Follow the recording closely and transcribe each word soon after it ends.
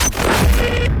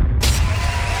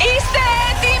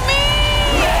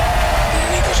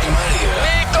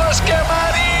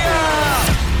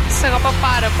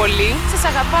πάρα πολύ. Σας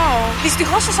αγαπάω.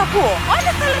 Δυστυχώς σας ακούω. Όχι,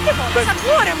 δεν θέλω τίποτα. Σας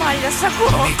ακούω, ρε μάλια, σας ακούω.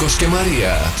 Νίκος και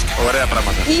Μαρία. Ωραία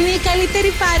πράγματα. Είναι η καλύτερη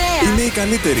παρέα. Είναι οι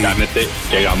καλύτεροι. Κάνετε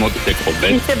και γαμό τις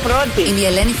εκπομπές. Είστε πρώτοι. Είμαι η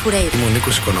Ελένη Φουρέιρα. Είμαι ο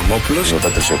Νίκος Οικονομόπουλος. Ο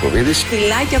Τάτος Ιακωβίδης.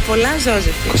 Φιλάκια πολλά,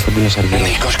 Ζώζεφη. Κωνσταντίνος Αργύρης.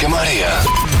 Νίκος και Μαρία.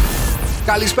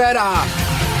 Καλησπέρα.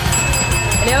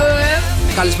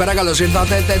 Καλησπέρα, καλώς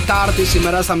ήρθατε. Τετάρτη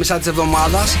σήμερα στα μισά της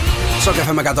εβδομάδας. Στο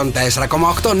καφέ με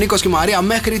 104,8. Νίκος και Μαρία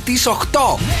μέχρι τις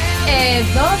 8.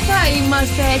 Εδώ θα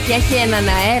είμαστε και έχει έναν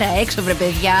αέρα έξω, βρε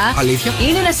παιδιά. Αλήθεια?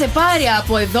 Είναι να σε πάρει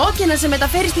από εδώ και να σε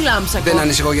μεταφέρει στη Λάμψακο. Δεν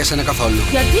ανησυχώ για σένα καθόλου.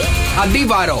 Γιατί?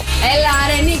 Αντίβαρο.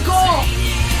 Έλα ρε Νικό.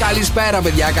 Καλησπέρα,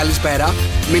 παιδιά, καλησπέρα.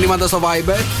 Μηνύματα στο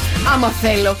Viber. Άμα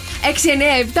θέλω.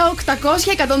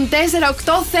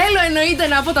 697-800-1048. Θέλω εννοείται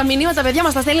να πω τα μηνύματα, παιδιά,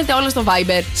 μας τα στέλνετε όλα στο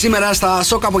Viber. Σήμερα στα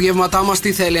σοκ απογεύματά μας,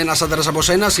 τι θέλει ένας άντρας από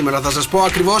σένα. Σήμερα θα σας πω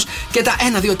ακριβώς και τα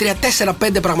 1, 2, 3, 4,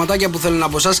 5 πραγματάκια που θέλουν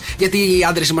από εσάς. Γιατί οι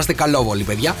άντρες είμαστε καλόβολοι,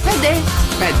 παιδιά. 5.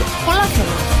 Πολλά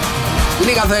θέλω.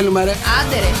 Λίγα θέλουμε, ρε.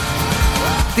 Άντε ρε.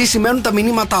 Τι σημαίνουν τα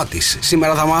μηνύματά της.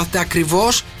 Σήμερα θα μάθετε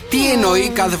ακριβώς τι εννοεί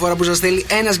κάθε φορά που σας στέλνει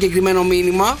ένα συγκεκριμένο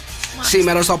μήνυμα.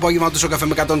 Σήμερα στο απόγευμα του Σοκαφέ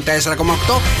με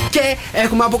 104,8 και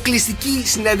έχουμε αποκλειστική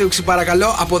συνέντευξη,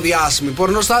 παρακαλώ, από διάσημη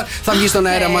πορνοστάρ. Θα βγει στον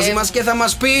αέρα μαζί μας και θα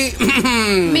μας πει.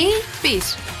 Μη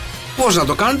πεις. Πώς να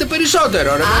το κάνετε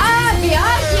περισσότερο, ρε.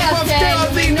 Διάρκεια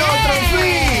θέλει.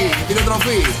 Την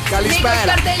τροφή. Καλησπέρα. Νίκος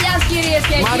Καρτελιάς, κυρίες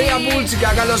και Μαρία κύριοι.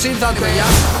 Μπούλτσικα, καλώς ήρθατε, παιδιά.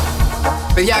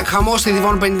 Παιδιά, χαμός στη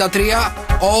Διβόν 53.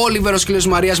 Ο Όλιβερ, ο σκύλος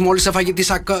της Μαρίας, μόλις έφαγε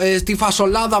τη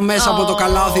φασολάδα μέσα από το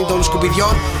καλάθι των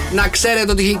σκουπιδιών. Να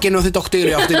ξέρετε ότι έχει κενωθεί το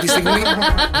κτίριο αυτή τη στιγμή.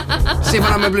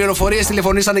 Σύμφωνα με πληροφορίες,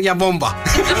 τηλεφωνήσανε για βόμβα.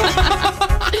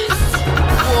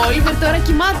 Ο Όλιβερ τώρα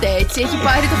κοιμάται έτσι. Έχει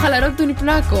πάρει το χαλαρό του τον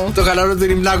υπνάκο. Το χαλαρό του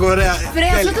υπνάκο, ωραία. Βρε,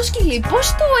 αυτό το σκυλί, πώς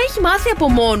το έχει μάθει από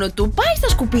μόνο του. Πάει στα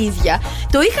σκουπίδια.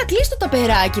 Το είχα κλείσει το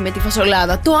ταπεράκι με τη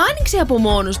φασολάδα. Το άνοιξε από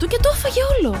μόνος του και το έφαγε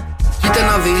όλο. Κοίτα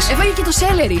να δεις. Έφαγε και το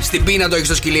σέλερι. Στην πείνα το έχεις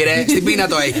το σκυλί, ρε. Στην πείνα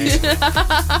το έχεις.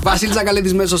 Βασίλης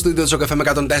Ζακαλέτης μέσα στο στούντιο του Καφέ με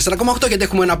 104,8 γιατί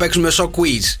έχουμε να παίξουμε show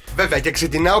quiz. Βέβαια, και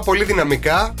ξεκινάω πολύ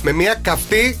δυναμικά με μια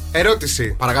καυτή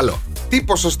ερώτηση. Παρακαλώ. Τι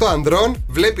ποσοστό ανδρών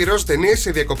βλέπει ροζ ταινίες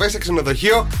σε διακοπές σε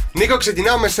ξενοδοχείο? Νίκο,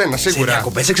 ξεκινάω με σένα, σίγουρα. Σε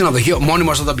διακοπές σε ξενοδοχείο, μόνοι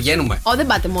μας όταν πηγαίνουμε. Δεν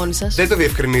πάτε μόνοι σας. Δεν το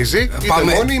διευκρινίζει. Είτε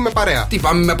μόνοι ή με παρέα. Τι,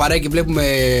 πάμε με παρέα και βλέπουμε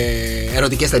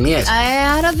ερωτικές ταινίες?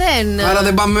 Άρα δεν. Άρα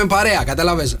δεν πάμε με παρέα,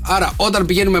 κατάλαβες. Άρα όταν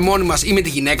πηγαίνουμε μόνοι μας ή με τη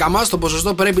γυναίκα μας, το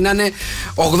ποσοστό πρέπει να είναι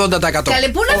 80%. Καλέ,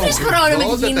 πού να βρεις χρόνο με τη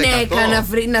 80%. γυναίκα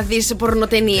να δεις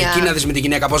πορνοτενία? Εκεί να δεις με τη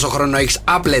γυναίκα πόσο χρόνο έχεις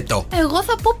άπλετο. Εγώ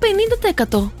θα πω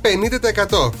 50%.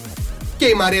 50%. Και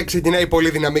η Μαρία ξεκινάει πολύ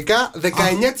δυναμικά,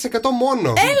 19%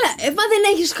 μόνο. Έλα, μα δεν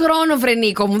έχεις χρόνο, βρε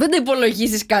Νίκο μου, δεν τα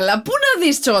υπολογίζεις καλά. Πού να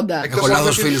δεις τσόντα? Έχω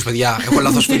λάθος φίλους, παιδιά. Έχω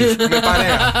λάθος φίλους. Με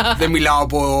παρέα. Δεν μιλάω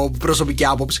από προσωπική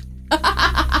άποψη.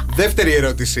 Δεύτερη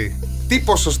ερώτηση. Τι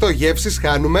ποσοστό γεύσης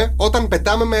χάνουμε όταν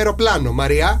πετάμε με αεροπλάνο,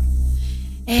 Μαρία?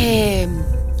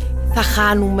 Θα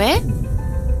χάνουμε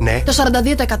Ναι. το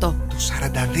 42%. Το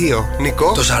 42.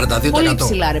 Νίκο? Το 42%. Πολύ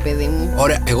ψηλά, ρε παιδί μου.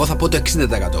 Ωραία, εγώ θα πω το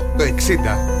 60%. Το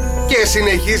 60%. Και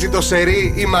συνεχίζει το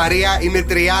σερί, η Μαρία είναι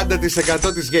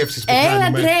 30% της γεύσης που Έλα,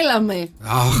 χάνουμε. τρέλαμε.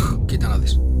 Αχ, κοίτα να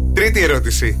δεις. Τρίτη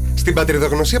ερώτηση. Στην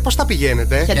πατριδογνωσία πώς τα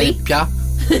πηγαίνετε? Γιατί? Ποια?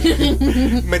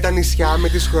 Με τα νησιά, με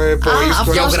τις πόλεις,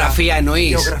 αυτό Γεωγραφία εννοείς?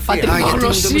 Γεωγραφία. Γιατί μου το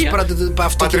πεις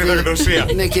αυτό και δεν- Πατριδογνωσία.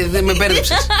 Ναι, και δεν με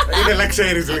μπέρδεψες. Είναι να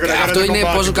ξέρεις λίγο. να κάνω Αυτό το είναι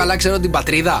κομμάτι πόσο του. καλά ξέρω την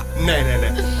πατρίδα. Ναι.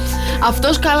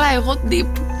 Αυτός καλά, εγώ τύπ.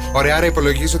 Ωραία, άρα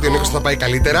υπολογίζω ότι ο Νίκος θα πάει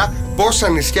καλύτερα. Πόσα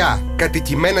νησιά,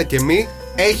 κατοικημένα και μη,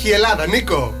 έχει η Ελλάδα,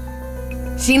 Νίκο?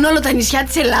 Σύνολο τα νησιά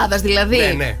της Ελλάδας, δηλαδή.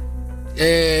 Ναι.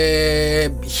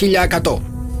 1100.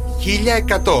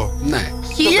 1100. Ναι.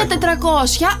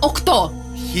 1408.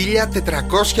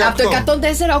 1408. Από το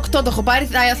 104,8 το έχω πάρει,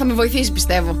 θα με βοηθήσει,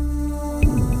 πιστεύω.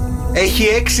 Έχει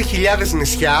 6.000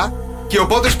 νησιά και ο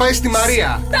πόντος πάει στη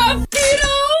Μαρία. Τα πήρα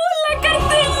όλα,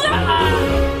 καρτελιά!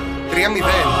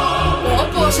 3-0.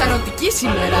 Όπως αρωτική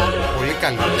σήμερα. Πολύ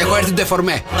καλή. Έχω έρθει το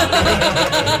εφορμέ.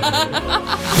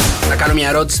 Να κάνω μια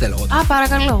ερώτηση θέλω εγώ. Α,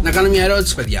 παρακαλώ. Να κάνω μια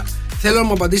ερώτηση, παιδιά. Θέλω να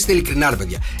μου απαντήσετε ειλικρινά, ρε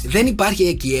παιδιά. Δεν υπάρχει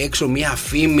εκεί έξω μια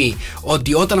φήμη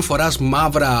ότι όταν φοράς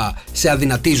μαύρα σε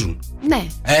αδυνατίζουν? Ναι.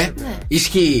 Ναι.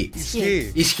 Ισχύει.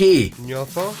 Ισχύει.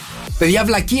 Νιώθω. Παιδιά,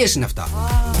 βλακίες είναι αυτά.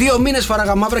 2 μήνες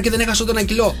φοράγα μαύρα και δεν έχασα ούτε 1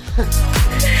 κιλό.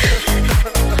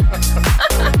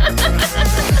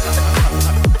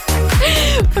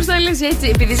 Πώς το λες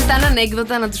έτσι, επειδή ζητάνε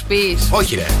ανέκδοτα να τους πεις?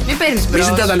 Όχι, ρε. Μην παίρνεις Μην μπρος.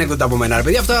 ζητάτε ανέκδοτα από μένα, ρε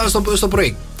παιδιά. Αυτά στο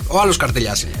πρωί. Ο άλλος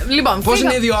καρτελιάς είναι. Λοιπόν, Πώς φύγα.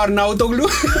 είναι οι δύο Αρναούτογλου?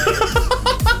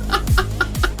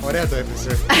 Ωραία το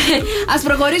έπαιζε. Ας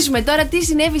προχωρήσουμε τώρα. Τι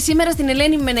συνέβη σήμερα στην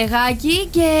Ελένη Μενεγάκη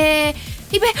και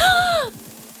είπε.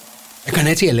 Έκανε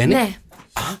έτσι η Ελένη? Ναι.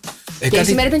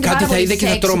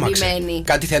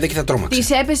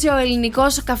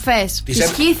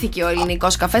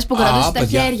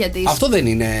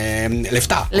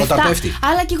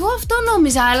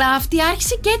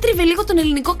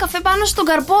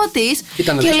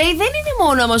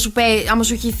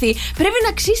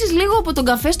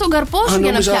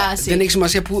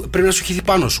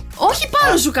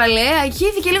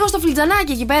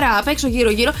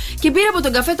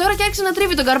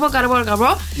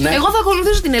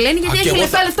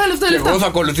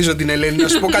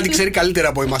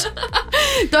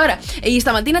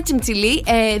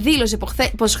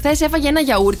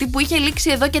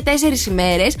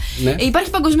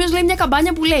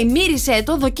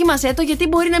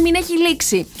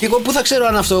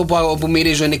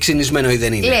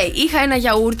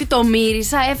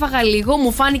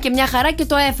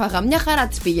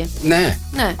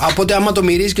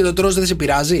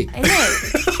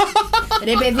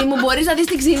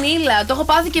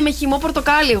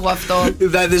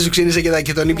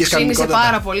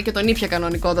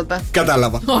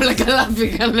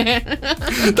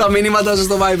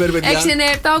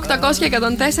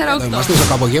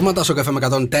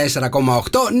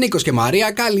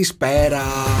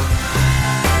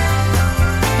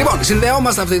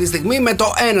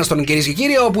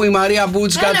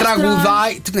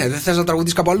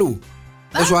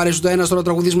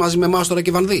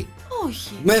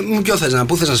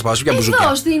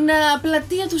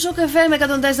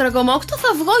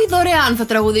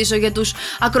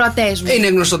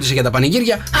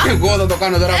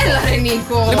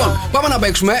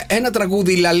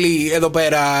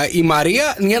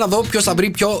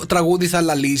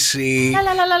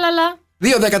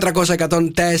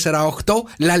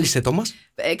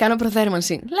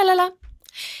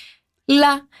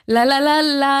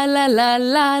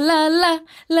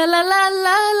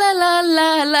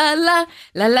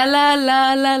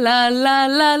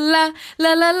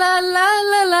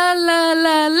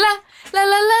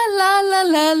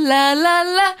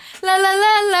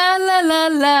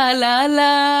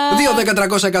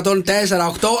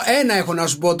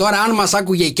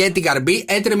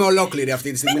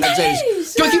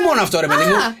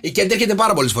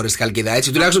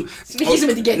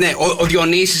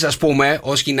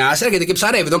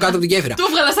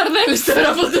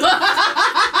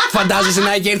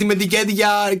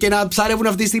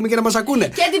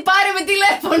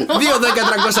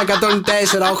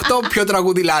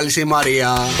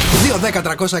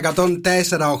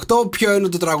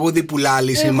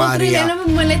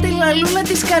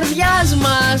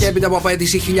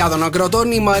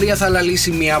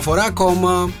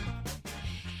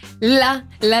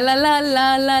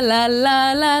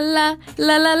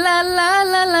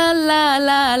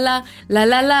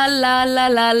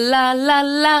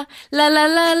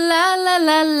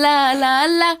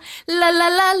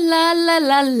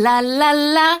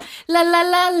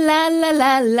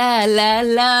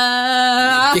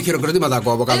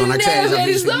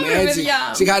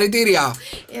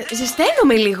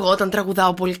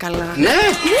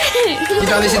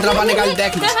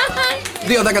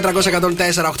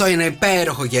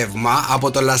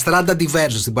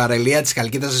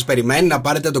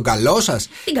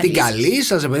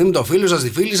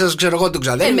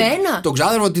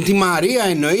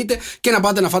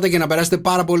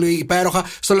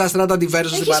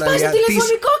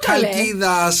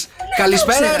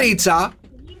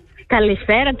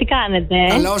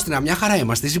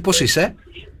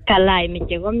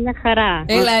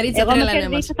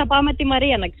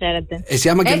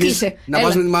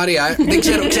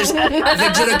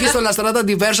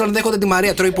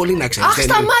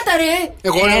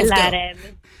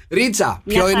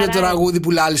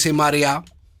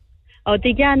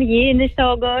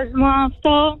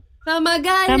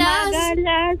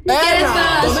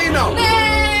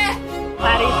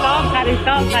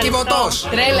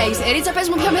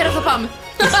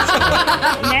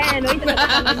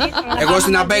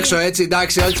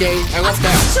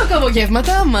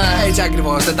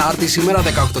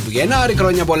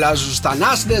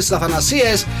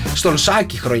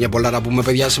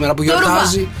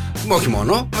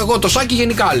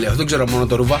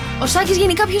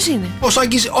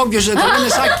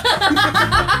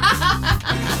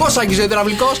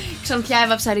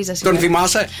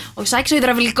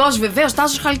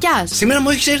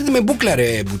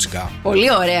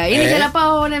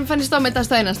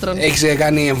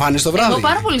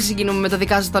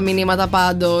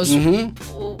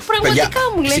 Πραγματικά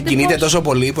μου λέτε. Συγκινείται τόσο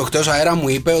πολύ που εκτός αέρα μου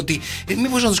είπε ότι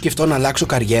μήπως να το σκεφτώ να αλλάξω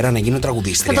καριέρα, να γίνω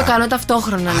τραγουδίστρια. Θα το κάνω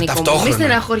ταυτόχρονα, Νίκο. Μην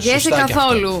στεναχωριέσαι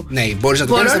καθόλου. Ναι, μπορείς να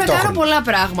το κάνεις ταυτόχρονα. Μπορώ να κάνω πολλά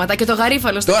πράγματα και το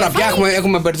γαρίφαλο στο Τώρα κεφάλι. πια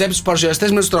έχουμε μπερδέψει τους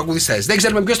παρουσιαστές με τους τραγουδιστές. Δεν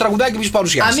ξέρουμε ποιος τραγουδάει και ποιος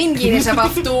παρουσιάζει. Μην γίνεις από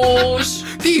αυτούς.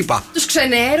 Τι είπα. Τους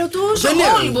ξενέρωτους.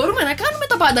 Όλοι μπορούμε να κάνουμε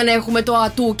τα πάντα. Να έχουμε το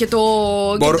ατού και το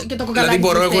κοκαλάκι. Δηλαδή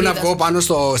μπορώ εγώ να βγω πάνω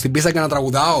στην πίστα και να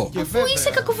τραγουδάω. Αφού είσαι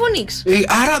κακοφωνix.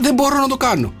 Άρα δεν μπορώ να το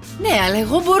κάνω. Ναι, αλλά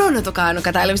εγώ μπορώ να το κάνω.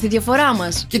 Κατάλαβες τη διαφορά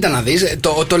μας. Κοίτα να δεις,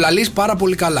 το λαλείς πάρα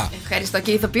πολύ καλά. Ευχαριστώ.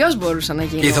 Και ηθοποιός μπορούσα να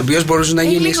γίνω. Και ηθοποιός μπορούσε να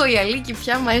γίνεις. Λίγο η Αλίκη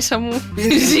πια μέσα μου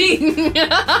ζει.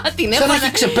 Την σαν να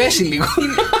έχει ξεπέσει λίγο.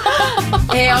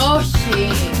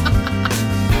 Όχι.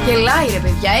 Γελάει ρε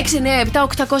παιδιά.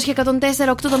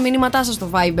 697-800-1048 το μήνυματά σας στο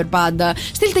Viber πάντα.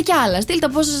 Στείλτε κι άλλα. Στείλτε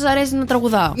πόσο σας αρέσει να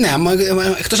τραγουδάω. Ναι,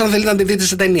 εκτός αν θέλετε να τη δείτε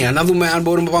σε ταινία. Να δούμε αν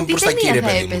μπορούμε να πάμε προς τα εκεί, ρε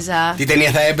παιδί μου. Τι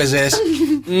ταινία θα έπαιζες?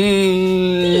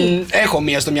 Έχω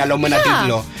μία στο μυαλό μου, ένα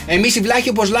τίτλο. Εμείς οι βλάχοι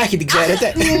όπως λάχοι, την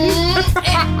ξέρετε?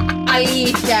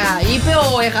 Αλήθεια. Είπε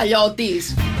ο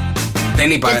Εγαλιώτης.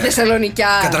 Δεν είπα. Και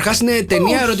Θεσσαλονικιά. Καταρχάς είναι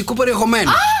ταινία ερωτικού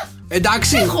περιεχομένου.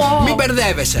 Εντάξει, μην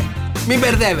μπερδεύεσαι. Μην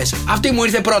μπερδεύεσαι. Αυτή μου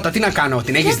ήρθε πρώτα. Τι να κάνω,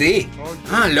 την έχεις δει?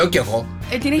 Λέω κι εγώ.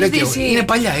 Την έχεις δει εσύ? Είναι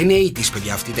παλιά, είναι 80's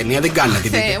παιδιά αυτή η ταινία. Δεν κάνει να τη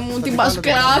δείτε. Θεέ μου, την πας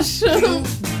κλάς.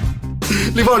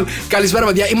 Λοιπόν, καλησπέρα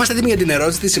παιδιά. Είμαστε έτοιμοι για την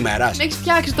ερώτηση της ημέρας. Με έχεις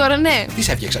φτιάξει τώρα, ναι. Τι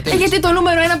σε έφτιαξα, γιατί το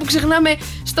νούμερο 1 που ξεχνάμε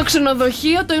στο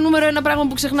ξενοδοχείο, το νούμερο 1 πράγμα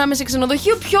που ξεχνάμε σε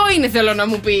ξενοδοχείο, ποιο είναι, θέλω να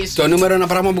μου πεις? Το νούμερο 1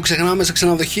 πράγμα που ξεχνάμε σε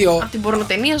ξενοδοχείο. Από την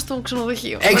πορνοτενία στο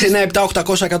ξενοδοχείο.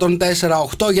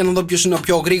 697-800-1048 για να δω ποιος είναι ο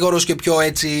πιο γρήγορος και πιο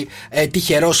έτσι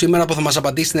τυχερός σήμερα που θα μας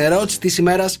απαντήσει στην ερώτηση της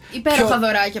ημέρας. Υπέροχα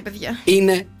δωράκια, παιδιά.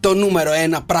 Είναι το νούμερο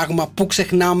 1 πράγμα που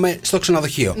ξεχνάμε στο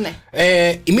ξενοδοχείο. Ναι.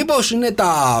 Μήπως είναι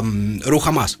τα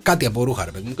ρούχα μας? Κάτι από ρούχα,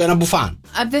 ρε παιδί μου. Ένα μπουφάν.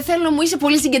 Δεν θέλω να μου είσαι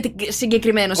πολύ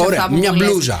συγκεκριμένος σε αυτά που μια μου λες.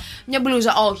 μπλούζα. Μια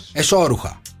μπλούζα, όχι.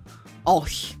 Εσώρουχα.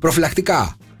 Όχι.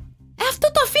 Προφυλακτικά.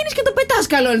 Αυτό το αφήνεις και το πετάς,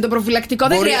 καλό είναι το προφυλακτικό.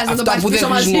 Δεν χρειάζεται να το πάρεις πίσω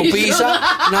μαζί σου. Αυτά που δεν χρησιμοποίησα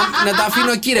να τα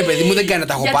αφήνω εκεί, ρε παιδί μου. Δεν κάνει να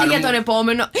τα έχω πάνω. Γιατί για τον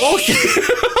επόμενο? Όχι.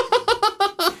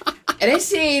 Ρε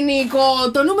εσύ, Νίκο,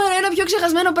 το νούμερο 1 πιο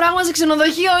ξεχασμένο πράγμα σε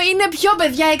ξενοδοχείο είναι ποιο,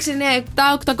 παιδιά?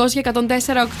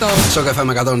 697-800-1048. Σοκ FM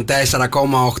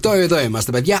 104,8. Εδώ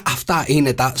είμαστε, παιδιά. Αυτά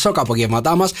είναι τα σοκ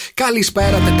απογεύματά μας.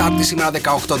 Καλησπέρα, Τετάρτη σήμερα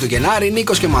 18 του Γενάρη.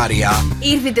 Νίκος και Μαρία.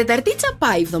 Ήρθε η Τεταρτίτσα,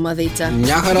 πάει η εβδομαδίτσα.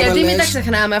 Μια χαρά. Γιατί μην τα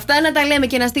ξεχνάμε αυτά, να τα λέμε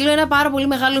και να στείλω ένα πάρα πολύ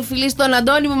μεγάλο φιλί στον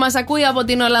Αντώνη που μας ακούει από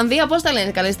την Ολλανδία. Πώς τα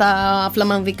λένε καλέ στα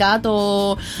φλαμανδικά,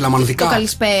 Φλαμανδικά. Το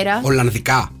καλησπέρα.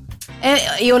 Ολλανδικά.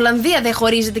 Η Ολλανδία δεν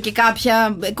χωρίζεται και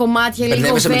κάποια κομμάτια λίγο.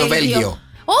 Μπερδεύεσαι με το Βέλγιο.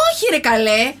 Όχι, ρε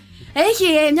καλέ. Έχει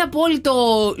μια πόλη, το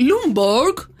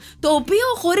Λούμπορκ, το οποίο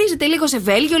χωρίζεται λίγο σε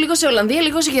Βέλγιο, λίγο σε Ολλανδία,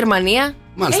 λίγο σε Γερμανία.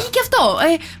 Μάλιστα. Έχει και αυτό.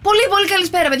 Πολύ πολύ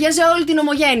καλησπέρα, παιδιά, σε όλη την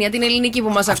ομογένεια, την ελληνική που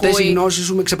μας ακούει. Αυτές οι γνώσεις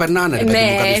σου με ξεπερνάνε, ρε παιδί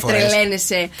μου, κάποιες φορές.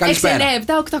 Τρελαίνεσαι. Καλησπέρα.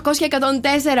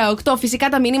 697-800-1048. Φυσικά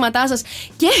τα μηνύματά σας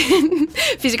και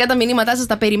φυσικά τα μηνύματά σας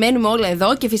τα περιμένουμε όλα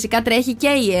εδώ. Και φυσικά τρέχει και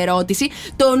η ερώτηση.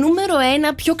 Το νούμερο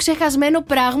 1 πιο ξεχασμένο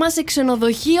πράγμα σε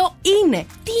ξενοδοχείο είναι.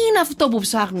 Τι είναι αυτό που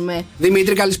ψάχνουμε?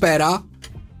 Δημήτρη, καλησπέρα.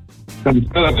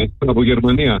 Καλησπέρα, από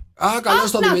Γερμανία.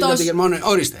 Καλώς το Δημήτρη από τη Γερμανία.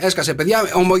 Ορίστε, έσκασε, παιδιά,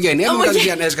 ομογένεια.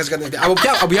 Έσκασε.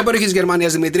 Από ποια περιοχή της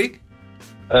Γερμανίας, Δημήτρη?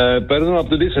 Παίρνω από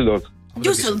το Ντίσσελντορφ.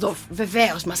 Ντίσσελντορφ,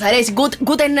 βεβαίως, μας αρέσει.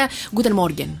 Guten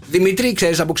Morgen. Δημήτρη,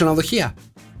 ξέρεις από ξενοδοχεία?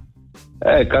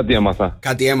 Κάτι έμαθα.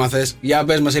 Κάτι έμαθες? Για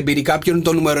πες μας εμπειρικά, ποιο είναι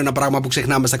το νούμερο 1 πράγμα που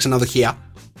ξεχνάμε στα ξενοδοχεία?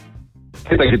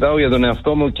 Κοιτάω για τον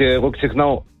εαυτό μου και εγώ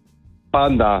ξεχνάω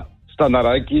πάντα στα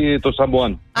ναράκι το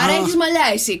σαμπουάν. Άρα έχεις μαλλιά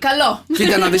εσύ, καλό.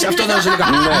 Κοίτα να δεις, αυτό θα σου έλεγα.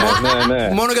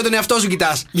 Ναι. Μόνο για τον εαυτό σου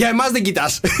κοιτάς. Για εμάς δεν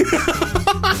κοιτάς.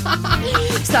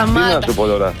 Σταμάτα. Τι να σου πω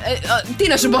τώρα? Τι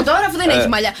να σου πω τώρα, αφού δεν έχει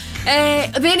μαλλιά.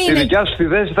 Δεν Η είναι. δικιά σου στη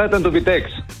θέση θα ήταν το Vitex.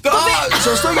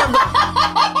 Σωστό για αυτό.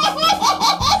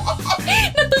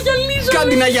 Να το γυαλίζω.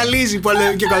 Κάτι να γυαλίζει που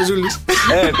λέει και ο Καζούλης.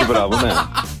 Έτσι, μπράβο, ναι.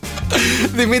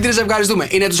 Δημήτρη, σε ευχαριστούμε.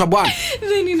 Είναι το σαμπουάν?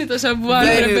 Δεν είναι το σαμπουάν.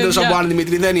 Δεν είναι το σαμπουάν,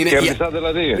 Δημήτρη, δεν είναι. Κέρδισα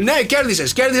δηλαδή. Ναι,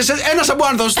 κέρδισες. Ένα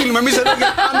σαμπουάν θα σου στείλουμε εμείς εδώ.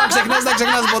 Αν ξεχνάς, δεν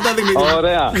ξεχνάς ποτέ, Δημήτρη.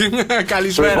 Ωραία.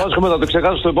 Καλησπέρα. Το υπόσχομαι, θα το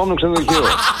ξεχάσω στο επόμενο ξενοδοχείο.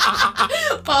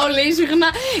 Πάω, λέει συχνά.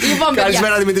 Λοιπόν, παιδιά,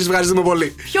 Καλησπέρα, Δημήτρη, ευχαριστούμε πολύ.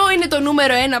 ποιο είναι το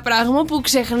νούμερο 1 πράγμα που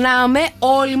ξεχνάμε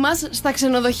όλοι μας στα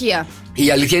ξενοδοχεία?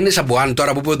 Η αλήθεια είναι σαμπουάν,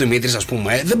 τώρα που είπε ο Δημήτρης, ας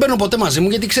πούμε. Δεν παίρνω ποτέ μαζί μου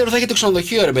γιατί ξέρω θα έχει το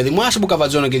ξενοδοχείο, ρε παιδί μου. Άσε που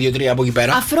καβατζώνω και 2-3 από εκεί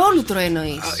πέρα. Αφρόλουτρο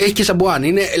εννοείς? Έχει και σαμπουάν.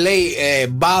 Είναι, λέει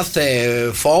bath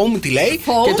foam, τι λέει.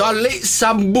 Foam? Και το άλλο λέει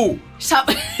σαμπού.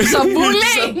 Σαμπού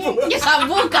λέει. Και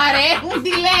σαμπούκα, ρε. Τι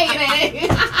λέει, ρε?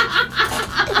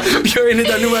 Ποιο είναι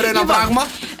το νούμερο 1 πράγμα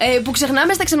που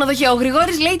ξεχνάμε στα ξενοδοχεία? Ο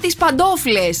Γρηγόρης λέει τις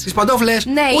παντόφλες. Τις παντόφλες.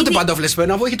 Ναι, Ούτε παντόφλες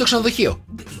παίρνω, αφού έχει το ξενοδοχείο.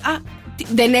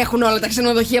 Δεν έχουν όλα τα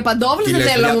ξενοδοχεία παντόφλες, δεν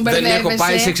θέλω να μου μπερδεύεσαι. Δεν έχω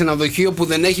πάει σε ξενοδοχείο που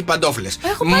δεν έχει παντόφλες.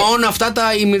 Μόνο αυτά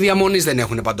τα ημιδιαμονής δεν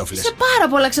έχουν παντόφλες. Σε πάρα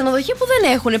πολλά ξενοδοχεία που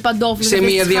δεν έχουν παντόφλες. Σε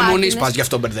μία διαμονής πας, γι'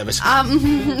 αυτό μπερδεύεσαι.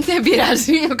 Δεν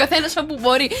πειράζει, ο καθένας όπου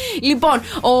μπορεί. Λοιπόν,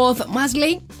 ο Θωμάς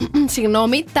λέει,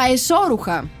 συγγνώμη, τα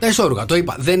εσώρουχα. Τα εσώρουχα, το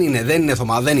είπα. Δεν είναι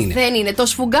Θωμά, δεν είναι. Δεν είναι. Το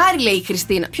σφουγγάρι, λέει η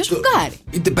Χριστίνα. Ποιο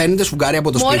σφουγγάρι? Παίρνετε σφουγγάρι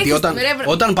από το σπίτι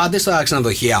όταν πάτε στα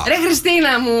ξενοδοχεία. Ρε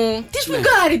Χριστίνα μου, τι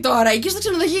σφουγγάρι τώρα? Εκεί στο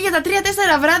ξενοδοχείο για τα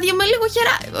 3-4 βράδια με λίγο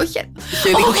χεράκι. Και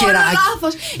λίγο χεράκι.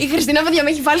 Λάθος. Η Χριστίνα, παιδιά, με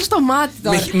έχει βάλει στο μάτι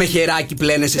τώρα. Με χεράκι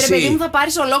πλένεσαι εσύ. Ρε παιδί μου, θα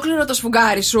πάρει ολόκληρο το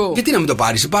σφουγγάρι σου. Γιατί να μην το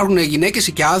πάρει? Υπάρχουν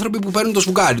γυναίκες και άνθρωποι που παίρνουν το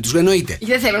σφουγγάρι τους, εννοείται.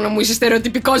 Δεν θέλω να μου είσαι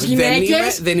στερεοτυπικός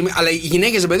γυναίκες. Δεν είμαι, αλλά οι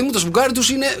γυναίκες, παιδί μου, το σφουγγάρι τους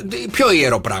είναι πιο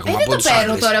ιερό πράγμα. Δεν το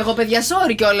παίρνω τώρα εγώ, παιδιά,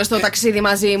 sorry κιόλας το ταξίδι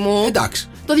μαζί μου. Εντάξει.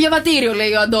 Το διαβατήριο,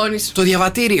 λέει ο Αντώνης. Το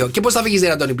διαβατήριο. Και πώς θα φύγεις,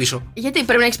 ρε Αντώνη, πίσω? Γιατί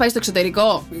πρέπει να έχεις πάει στο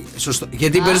εξωτερικό. Σωστό.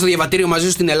 Γιατί παίρνεις το διαβατήριο μαζί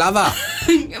σου στην Ελλάδα.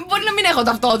 Μπορεί να μην έχω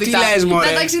ταυτότητα. Τι λες,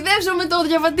 μωρέ? Να ταξιδέψω με το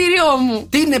διαβατήριό μου.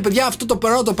 Τι είναι, παιδιά, αυτό το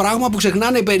πρώτο πράγμα που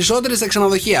ξεχνάνε οι περισσότεροι στα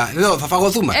ξενοδοχεία. Εδώ, θα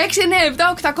φαγωθούμε. 6, 9, 7,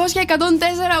 800,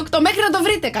 104, 8. Μέχρι να το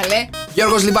βρείτε, καλέ.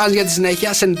 Γιώργος Λιμπάνης για τη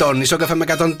συνέχεια. Σεντόνι, στο καφέ με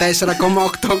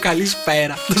 104,8.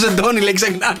 Καλησπέρα. Το Σεντόνι, λέει,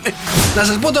 ξεχνάνε. Να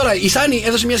σας πω τώρα, η Σάνι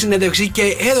έδωσε μια συνέντευξη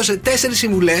και έδωσε 4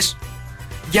 συμβουλές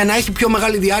για να έχει πιο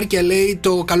μεγάλη διάρκεια, λέει,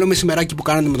 το καλό μεσημεράκι που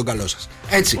κάνατε με τον καλό σας.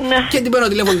 Έτσι. Ναι. Και την παίρνω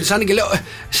τηλέφωνο τη Σάνι και λέω: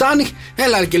 Σάνι,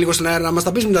 έλα και λίγο στον αέρα να μας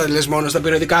τα πεις, μην τα λες μόνο στα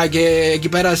περιοδικά και εκεί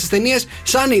πέρα στις ταινίες.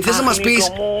 Σάνι, θες να μας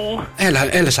πεις?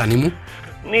 Έλα, Σάνι μου.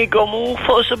 Νίκο μου,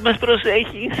 πόσο με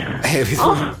προσέχεις.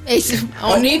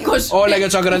 Ο Νίκος. Όλα για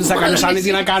τους ακροατές θα κάνω, Σάνι,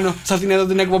 τι να κάνω σε αυτήν εδώ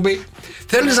την εκπομπή.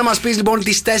 Θέλεις να μας πεις λοιπόν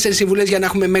τις 4 συμβουλές για να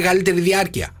έχουμε μεγαλύτερη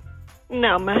διάρκεια?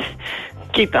 Ναι,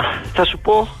 κοίτα, θα σου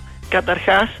πω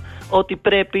καταρχάς ότι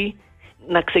πρέπει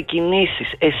να ξεκινήσεις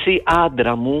εσύ,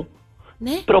 άντρα μου,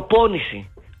 προπόνηση.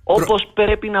 Όπως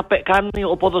πρέπει να κάνει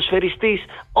ο ποδοσφαιριστής,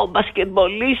 ο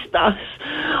μπασκετμπολίστας.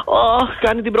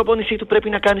 Κάνει την προπόνησή του, πρέπει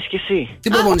να κάνεις και εσύ. Τι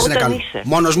προπόνηση να κάνω?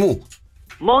 Μόνος μου?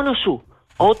 Μόνος σου.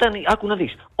 Άκου να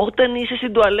δεις. Όταν είσαι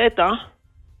στην τουαλέτα,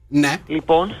 ναι,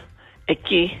 λοιπόν,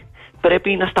 εκεί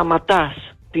πρέπει να σταματάς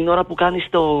την ώρα που κάνεις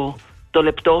το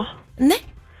λεπτό. Ναι,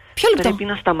 ποιο λεπτό? Πρέπει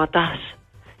να σταματάς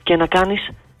και να κάνεις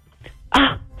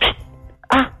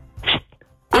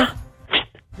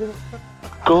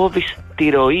κόβεις τη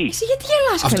ροή. Εσύ γιατί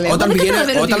γελάς,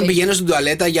 όταν πηγαίνω στην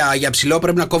τουαλέτα για ψηλό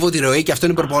πρέπει να κόβω τη ροή και αυτό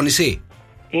είναι προπόνηση?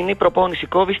 Είναι η προπόνηση.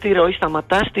 Κόβεις τη ροή,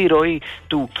 σταματάς τη ροή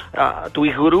του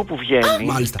υγρού που βγαίνει.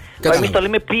 Μάλιστα. Εμείς το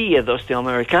λέμε πι εδώ στην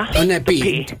Αμερικά. Ναι,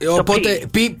 πι. Οπότε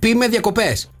πι με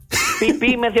διακοπές.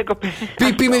 Πι με διακοπές.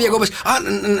 Πι με διακοπές.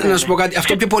 Να σου πω κάτι.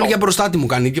 Αυτό πιο πολύ για προστάτη μου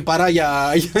κάνει και παρά για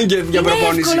προπόνηση.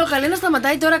 Είναι εύκολο, καλέ, να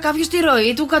σταματάει τώρα κάποιος τη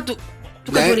ροή του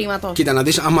κατουρήματος. Κοίτα να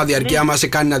δεις, άμα σε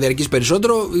κάνει να διαρκείς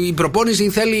περισσότερο, η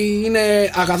προπόνηση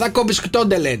είναι αγαθά κόμπις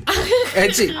κτόντελεν.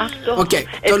 Έτσι. Αυτό.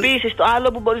 Επίσης, το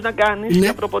άλλο που μπορείς να κάνεις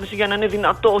για προπόνηση για να είναι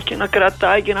δυνατό και να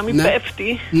κρατάει και να μην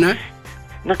πέφτει. Ναι.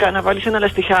 Να βάλεις ένα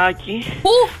λαστιχάκι.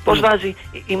 Πώς βάζει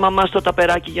η μαμά στο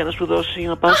ταπεράκι για να σου δώσει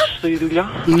να πας στη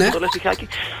δουλειά. Ναι. Αυτό το λαστιχάκι.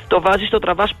 Το βάζεις, το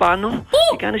τραβάς πάνω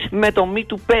και κάνεις με το μη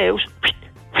του πέους.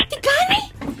 Τι κάνει?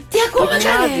 Τι ακόμα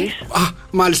κάνει?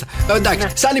 Μάλιστα. Εντάξει.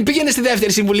 Σάνι, πήγαινε στη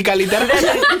δεύτερη συμβουλή καλύτερα.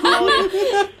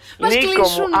 Νίκο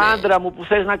μου, άντρα μου που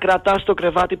θες να κρατάς το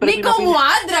κρεβάτι, πρέπει Νίκο να πίνεις... μου,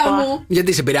 άντρα μου!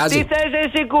 Γιατί σε πειράζει? Τι θες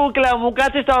εσύ, κούκλα μου,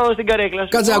 κάτσε στην καρέκλα σου.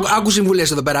 Κάτσε, άκου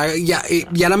συμβουλές εδώ πέρα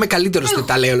για να είμαι καλύτερος.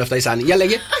 Τα λέει όλα αυτά η Σάνι. Για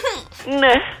λέγε.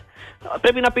 Ναι.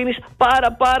 Πρέπει να πίνεις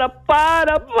πάρα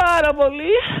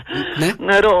πολύ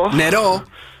νερό.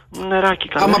 Νεράκι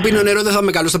καλά. Άμα πίνω νερό δεν θα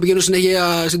είμαι καλός, θα πηγαίνω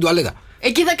συνέχεια στην τουαλέτα.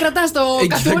 Εκεί θα κρατάς το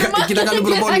κατούρμα και θα κάνω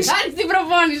προπόνηση. Θα κάνεις την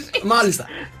προπόνηση. Μάλιστα.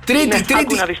 Τρίτη.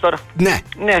 Άκου να δεις τώρα.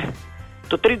 Ναι.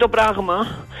 Το τρίτο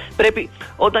πράγμα, πρέπει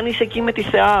όταν είσαι εκεί με τη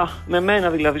θεά, με μένα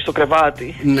δηλαδή στο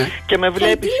κρεβάτι, και με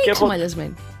βλέπεις και έχω...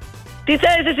 Τι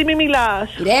θες εσύ, μη μιλάς.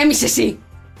 Ηρέμησε εσύ.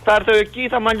 Θα έρθω εκεί,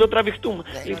 θα μαλλιοτραβηχτούμε.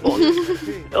 Λοιπόν,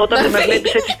 όταν με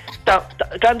βλέπεις έτσι,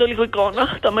 κάνε το λίγο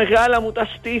εικόνα, τα μεγάλα μου τα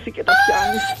στήθη και τα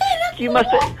πιάνεις. Και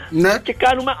είμαστε και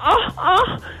κάνουμε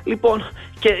Λοιπόν,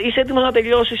 και είσαι έτοιμος να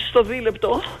τελειώσεις στο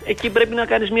δίλεπτο. Εκεί πρέπει να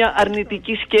κάνεις μια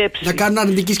αρνητική σκέψη. Να κάνω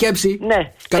αρνητική σκέψη.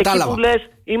 Ναι. Κατάλαβα. Εκεί που λες,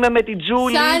 είμαι με την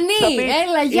Τζούλη. Σάνι,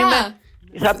 έλα, γεια.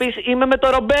 Θα πεις, είμαι με τον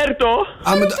Ρομπέρτο.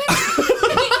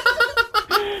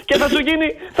 και θα σου γίνει,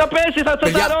 θα πέσει, θα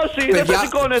τσαταρώσει, δεν θα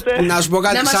σηκώνεται. Να σου πω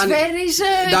κάτι, να μας φέρεις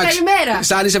καλημέρα.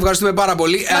 Σάνι, σε ευχαριστούμε πάρα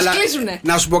πολύ. Μας κλείσουνε.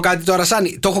 Να σου πω κάτι τώρα,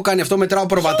 Σάνι. Το έχω κάνει αυτό, μετράω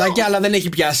προβατάκια, αλλά δεν έχει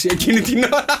πιάσει εκείνη την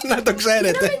ώρα, να το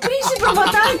ξέρετε. Να μετρήσει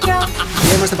προβατάκια.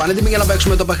 Είμαστε πανέτοιμοι για να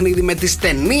παίξουμε το παιχνίδι με τις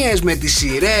ταινίες, με τις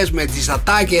σειρές, με τις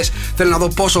ατάκες. Θέλω να δω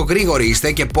πόσο γρήγοροι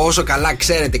είστε και πόσο καλά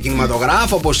ξέρετε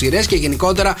κινηματογράφο, από σειρές και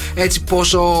γενικότερα έτσι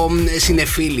πόσο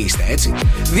συνεφίλοι είστε, έτσι.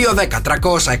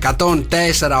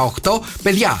 2-10-300-104-8.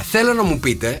 Παιδιά, θέλω να μου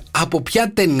πείτε από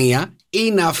ποια ταινία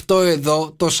είναι αυτό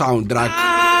εδώ το soundtrack.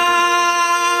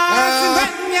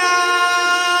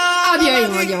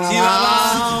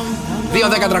 Δύο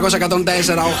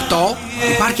 2-10-300-104-8.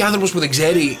 Υπάρχει άνθρωπος που δεν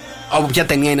ξέρει από ποια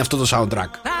ταινία είναι αυτό το soundtrack.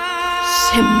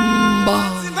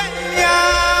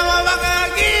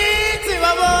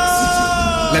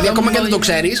 Δηλαδή, ακόμα και αν δεν το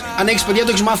ξέρεις, αν έχεις παιδιά, το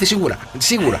έχεις μάθει σίγουρα.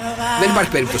 Σίγουρα. Δεν υπάρχει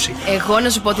περίπτωση. Εγώ να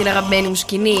σου πω την αγαπημένη μου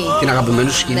σκηνή. Την αγαπημένη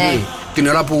σου σκηνή. Ναι. Την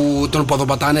ώρα που τον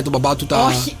ποδοπατάνε τον μπαμπά του τα.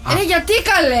 Όχι. Γιατί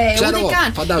καλέ, ξέρω, ούτε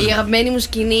καν. Φαντάζομαι. Η αγαπημένη μου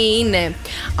σκηνή είναι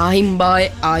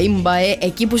αΐμπαε,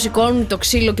 εκεί που σηκώνουν το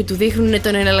ξύλο και του δείχνουν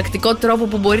τον εναλλακτικό τρόπο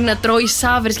που μπορεί να τρώει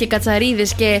σάβρες και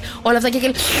κατσαρίδες και όλα αυτά. Και...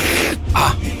 Α,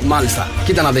 μάλιστα.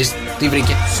 Κοίτα να δεις τι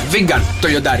βρήκε. Vegan το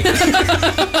λιοντάρι.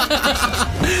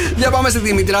 Για πάμε στη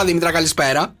Δημητρά. Δημητρά,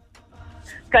 καλησπέρα.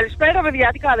 Καλησπέρα, παιδιά,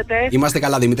 τι κάνετε? Είμαστε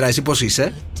καλά, Δημητρά, εσύ πώς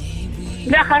είσαι?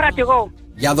 Μια χαρά κι εγώ.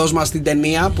 Για δώσ' μας την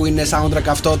ταινία που είναι soundtrack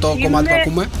αυτό το κομμάτι που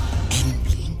ακούμε.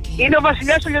 Είναι ο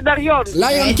Βασιλιάς των Λιονταριών.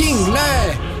 Lion King,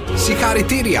 ναι!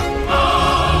 Συγχαρητήρια.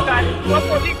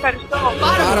 Ευχαριστώ πολύ, ευχαριστώ.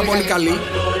 Πάρα πολύ καλή.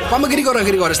 Πάμε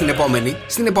γρήγορα στην επόμενη.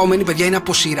 Στην επόμενη, παιδιά, είναι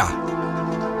από σειρά.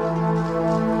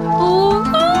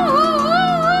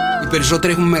 Οι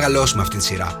περισσότεροι έχουμε μεγαλώσει με αυτή τη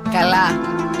σειρά.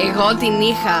 Καλά. Εγώ την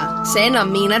είχα σε ένα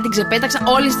μήνα, την ξεπέταξα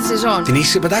όλη τη σεζόν. Την είχες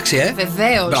ξεπετάξει,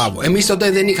 Βεβαίως. Μπράβο. Εμείς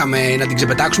τότε δεν είχαμε να την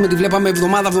ξεπετάξουμε, τη βλέπαμε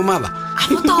εβδομάδα-εβδομάδα.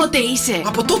 Από τότε είσαι.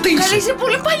 Από τότε είσαι. Καλά, είσαι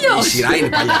πολύ παλιός. Η σειρά είναι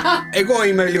παλιά. Εγώ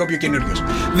είμαι λίγο πιο καινούριος.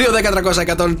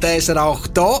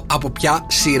 2-10-300-104-8. Από ποια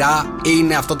σειρά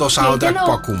είναι αυτό το soundtrack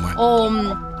που ακούμε?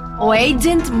 Ο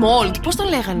Agent Mold, πώς τον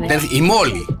λέγανε? Η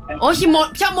Μόλι. Όχι,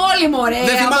 ποια Μόλι, μωρέ.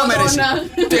 Δεν θυμάμαι, ρε.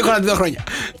 Τι έχω να τη δω χρόνια.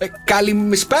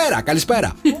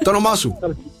 Καλησπέρα. Το όνομά σου?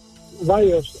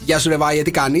 Βάιος. Γεια σου, ρε Βάιε,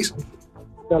 τι κάνεις?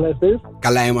 Καλά, εσείς?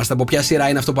 Καλά είμαστε. Από ποια σειρά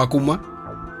είναι αυτό που ακούμε?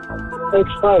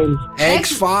 X-Files.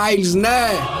 X-Files, ναι.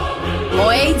 Ο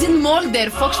Agent Mulder,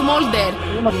 Fox Mulder.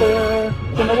 Είμαστε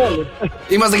και μεγάλοι.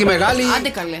 Είμαστε και μεγάλοι. Άντε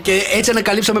καλέ. Και έτσι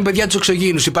ανακαλύψαμε, παιδιά, τους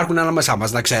εξωγήινους. Υπάρχουν ανάμεσά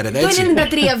μας, να ξέρετε. Το Έτσι. 93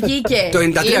 βγήκε. Το 93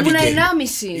 Ήμουνα βγήκε.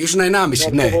 1,5. Ήσουν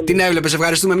 1,5, ναι. Την έβλεπες,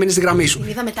 ευχαριστούμε, μείνεις στη γραμμή σου. Την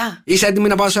είδα μετά. Είσαι έτοιμη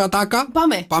να πάω σε ατάκα?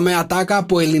 Πάμε. Πάμε ατάκα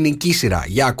από ελληνική σειρά.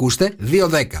 Για ακούστε.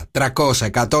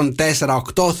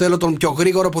 2-10-300-104-8. Θέλω τον πιο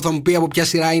γρήγορο που θα μου πει από ποια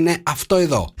σειρά είναι αυτό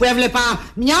εδώ. Που έβλεπα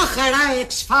μια χαρά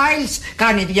X-Files,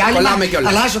 κάνει διάλειμμα.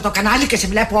 Αλλάζω το κανάλι και σε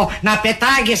βλέπω να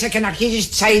πετάγεσαι και να αρχίζεις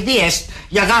τις αηδίες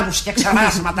για γάμους και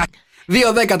ξαράσματα.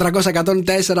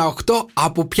 2-10-300-104-8.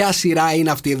 Από ποια σειρά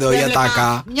είναι αυτή εδώ η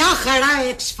ατάκα? Μια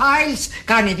χαρά X-Files,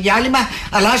 κάνει διάλειμμα.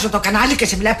 Αλλάζω το κανάλι και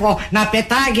σε βλέπω να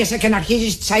πετάγεσαι και να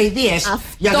αρχίζεις τις αηδίες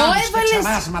για γάμους και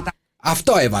ξαράσματα.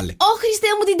 Αυτό έβαλε. Ω Χριστέ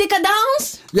μου, την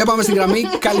decadence. Για πάμε στη γραμμή.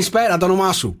 Καλησπέρα, το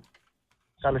όνομά σου?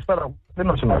 Καλησπέρα. Δεν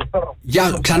είναι σήμερα.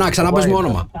 Ξανά πες μου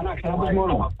όνομα.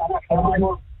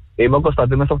 Είμαι ο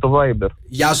Κωνσταντίνος από το Viber.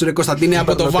 Γεια σου, ρε Κωνσταντίνε,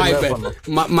 από το Viber.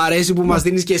 Μ' αρέσει που μας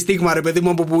δίνεις και στίγμα, ρε παιδί μου,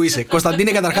 από που είσαι.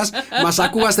 Κωνσταντίνε, καταρχάς, μας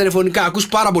ακούγας τηλεφωνικά. Ακούς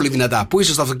πάρα πολύ δυνατά. Πού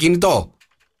είσαι, στο αυτοκίνητο?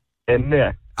 Ναι.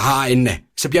 Ναι.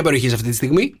 Σε ποια περιοχή είσαι αυτή τη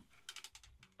στιγμή?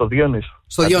 Στο Διόνυσο.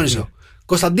 Στο Διόνυσο.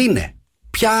 Κωνσταντίνε,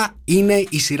 ποια είναι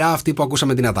η σειρά αυτή που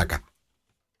ακούσαμε την ατάκα?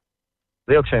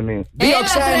 Δύο ξένοι. Δύο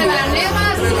ξένοι.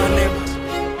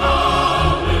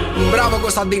 Μπράβο,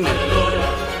 Κωνσταντίνε.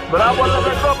 Μπράβο,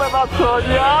 λεπτόπεδα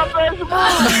τσολιά, πες μου.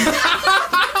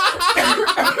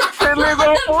 Σε λίγο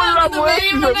πουλα μου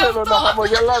έτσι δεν θέλω να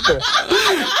χαμογελάτε.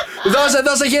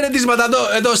 Δώσε χαιρετίσματα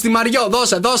εδώ στη Μαριό,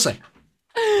 δώσε.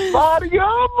 Μαριά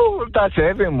μου, τα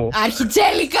σέβη μου.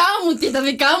 Αρχιτσέλικα μου και τα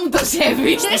δικά μου τα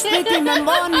σέβη. Στο σπίτι με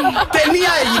μόνη.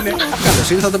 Ταινία έγινε. Καλώς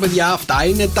ήρθατε, παιδιά, αυτά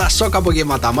είναι τα σοκ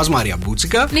απογεύματά μας. Μαρία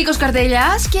Μπούτσικα, Νίκος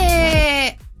Καρτελιάς και...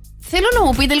 Θέλω να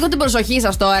μου πείτε λίγο την προσοχή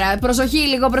σας τώρα.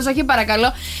 Προσοχή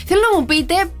παρακαλώ. Θέλω να μου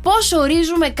πείτε πώς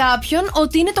ορίζουμε κάποιον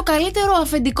ότι είναι το καλύτερο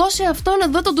αφεντικό σε αυτόν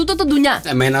εδώ τον τούτο τον ντουνιά.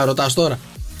 εμένα ρωτάς τώρα?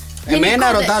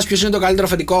 Εμένα ρωτάς ποιος είναι το καλύτερο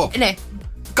αφεντικό? Ναι.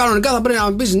 Κανονικά θα πρέπει να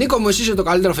μου πει Νίκο μου, εσύ είσαι το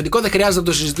καλύτερο αφεντικό, δεν χρειάζεται να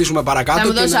το συζητήσουμε παρακάτω. Θα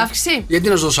μου δώσει αύξηση. Γιατί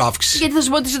να σου δώσω αύξηση? Γιατί θα σου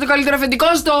πω ότι είσαι το καλύτερο αφεντικό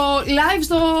στο live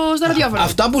στο ραδιόφωνο.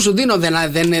 Αυτά που σου δίνω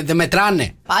δεν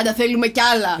μετράνε. Πάντα θέλουμε κι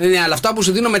άλλα. Ναι, αλλά αυτά που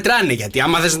σου δίνω μετράνε. Γιατί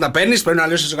άμα θες να τα παίρνεις, πρέπει να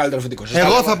λες είσαι το καλύτερο αφεντικό.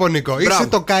 Εγώ θα πω Νίκο, είσαι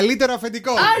το καλύτερο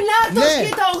αφεντικό. Ανάτος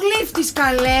κοίτα, ο γλύφτης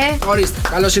καλέ. Ορίστε,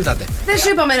 καλώς ήρθατε. Δεν σου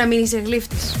είπαμε να μην είσαι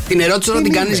γλύφτης. Την ερώτηση τώρα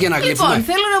την κάνεις για να γλύφουμε. Λοιπόν,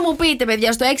 θέλω να μου πείτε,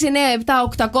 παιδιά, στο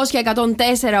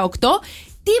 697-800-1048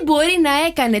 τι μπορεί να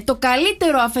έκανε το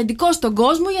καλύτερο αφεντικό στον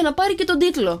κόσμο για να πάρει και τον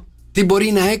τίτλο. Τι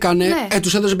μπορεί να έκανε,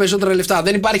 τους έδωσε περισσότερα λεφτά.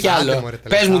 Δεν υπάρχει άλλο.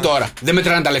 Πες μου τώρα, δεν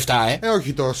μετράνε τα λεφτά,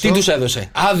 όχι τόσο. Τι τους έδωσε?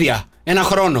 Άδεια, 1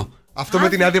 χρόνο. Αυτό με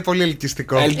την άδεια πολύ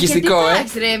ελκυστικό. Ελκυστικό,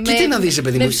 Και τι να δεις,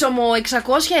 παιδί μου. Με ψωμό 600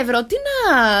 ευρώ, τι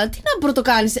να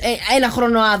πρωτοκάνεις 1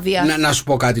 χρόνο άδεια. Να σου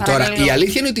πω κάτι τώρα. Η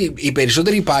αλήθεια είναι ότι οι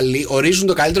περισσότεροι υπάλληλοι ορίζουν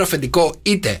το καλύτερο αφεντικό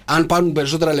είτε αν πάρουν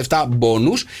περισσότερα λεφτά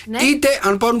μπόνους, είτε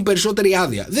αν πάρουν περισσότερη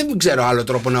άδεια. Δεν ξέρω άλλο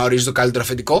τρόπο να ορίζει το καλύτερο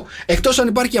αφεντικό. Εκτός αν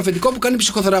υπάρχει αφεντικό που κάνει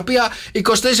ψυχοθεραπεία 24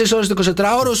 ώρες το 24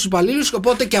 ώρο στους υπαλλήλους.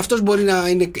 Οπότε και αυτός μπορεί να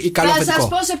είναι καλό αφεντικό. Θα σας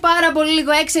πω σε πάρα πολύ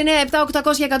λίγο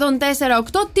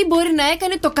 697-800-1048 τι μπορεί να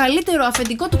έκανε το καλύτερο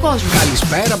αφεντικό του κόσμου.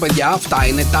 Καλησπέρα, παιδιά. Αυτά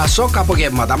είναι τα σοκ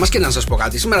απογεύματά μας. Και να σας πω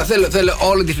κάτι. Σήμερα θέλω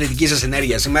όλη τη θετική σας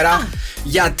ενέργεια σήμερα.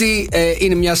 Γιατί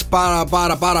είναι μια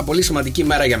πάρα πολύ σημαντική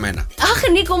μέρα για μένα. Αχ,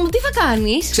 Νίκο μου, τι θα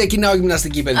κάνεις? Ξεκινάω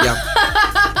γυμναστική, παιδιά.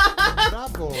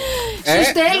 Σου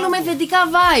στέλνουμε θετικά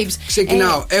vibes.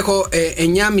 Ξεκινάω. Έχω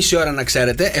 9,5 ώρα να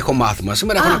ξέρετε. Έχω μάθημα.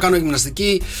 Σήμερα έχω να κάνω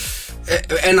γυμναστική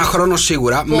 1 χρόνο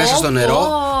σίγουρα μέσα στο νερό.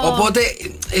 Οπότε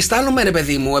αισθάνομαι, ρε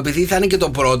παιδί μου, επειδή θα είναι και το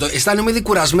πρώτο, αισθάνομαι ήδη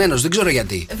κουρασμένος. Δεν ξέρω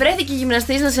γιατί. Βρέθηκε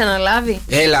γυμναστής να σε αναλάβει.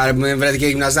 Έλα, βρέθηκε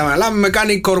γυμναστής να με αναλάβει. Με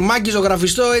κάνει κορμάκι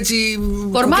ζωγραφιστό έτσι.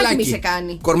 Κορμάκι μη σε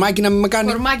κάνει. Κορμάκι να μην με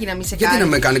κάνει. Κορμάκι να μην σε κάνει. Γιατί να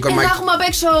με κάνει κορμάκι? Να έχουμε απ'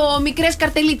 έξω μικρές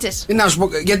καρτελίτσες. Να σου πω,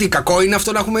 γιατί κακό είναι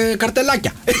αυτό να έχουμε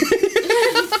καρτελάκια.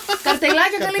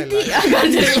 Καρτελάκια, καλέ τι.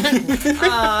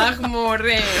 Αχ,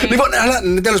 μωρέ. Λοιπόν, αλλά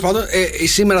τέλος πάντων,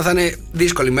 σήμερα θα είναι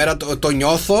δύσκολη μέρα. Το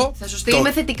νιώθω. Θα σου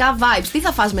στείλουμε θετικά vibes. Τι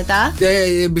θα φας μετά?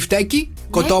 Μπιφτέκι,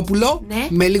 κοτόπουλο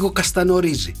με λίγο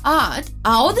καστανορίζι.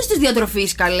 Όντως της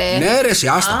διατροφής, καλέ. Ναι, ρε,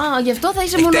 άστα. Γι' αυτό θα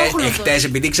είσαι μονόχλωτος. Εχθές,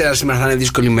 επειδή ήξερα σήμερα θα είναι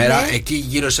δύσκολη μέρα, εκεί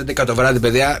γύρω σε 11 το βράδυ,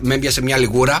 παιδιά, με έπιασε μια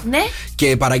λιγούρα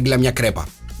και παράγγειλα μια κρέπα.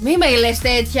 Μη με λες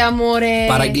τέτοια, μωρέ.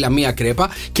 Παράγγειλα μία κρέπα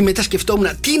και μετά σκεφτόμουν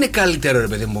τι είναι καλύτερο, ρε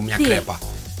παιδί μου, από μια κρέπα.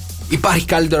 Υπάρχει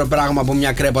καλύτερο πράγμα από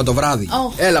μια κρέπα το βράδυ?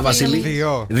 Έλα, Βασίλη.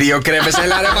 2 κρέπες,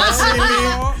 έλα, ρε Βασίλη.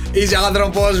 Είσαι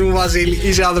άνθρωπος μου, Βασίλη.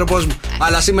 Είσαι άνθρωπος μου.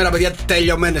 Αλλά σήμερα, παιδιά,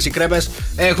 τελειωμένες οι κρέπες.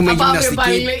 Έχουμε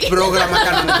γυμναστική, πρόγραμμα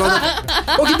κανονικό.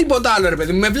 Όχι τίποτα άλλο, ρε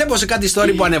παιδί μου. Με βλέπω σε κάτι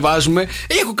story που ανεβάζουμε.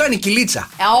 Έχω κάνει κυλίτσα.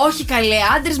 Όχι, καλέ.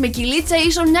 Άντρες με κυλίτσα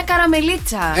ίσον μια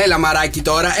καραμελίτσα. Έλα, μαράκι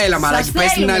τώρα, έλα, μαράκι.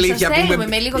 Πες την αλήθεια που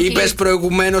είπες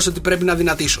προηγουμένως ότι πρέπει να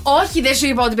δυνατήσω. Όχι, δεν σου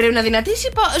είπα ότι πρέπει να δυνατήσεις.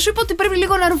 Σου είπα ότι πρέπει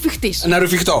λίγο να ρουφιχτείς. Να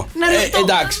ρουφιχτώ.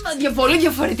 Εντάξει. Πολύ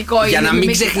διαφορετικό είναι. Για να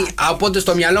μην ξεχνά. Οπότε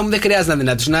στο μυαλό μου δεν χρειάζεται να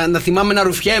δυνατήσω. Να θυμάμαι να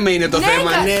ρουφιέμαι είναι το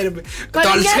θέμα. Το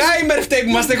Αλσχάιμερ φταίει που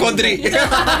είμαστε χοντροί.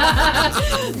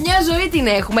 Μια ζωή την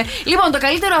έχουμε. Λοιπόν, το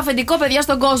καλύτερο αφεντικό, παιδιά,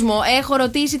 στον κόσμο. Έχω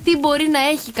ρωτήσει τι μπορεί να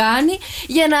έχει κάνει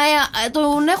για να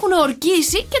τον έχουν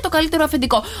ορκίσει και το καλύτερο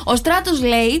αφεντικό. Ο Στράτος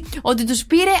λέει ότι τους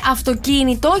πήρε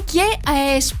αυτοκίνητο και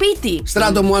σπίτι.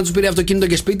 Στράτο μου, αν τους πήρε αυτοκίνητο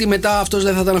και σπίτι, μετά αυτός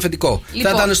δεν θα ήταν αφεντικό. Θα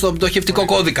ήταν στο πτωχευτικό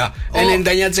κώδικα.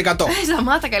 99%.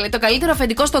 Σταμάτα, καλέ. Το καλύτερο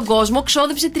αφεντικό στον κόσμο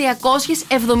ξόδεψε 370.000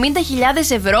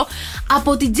 ευρώ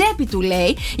από την τσέπη του,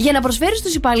 λέει, για να προσφέρει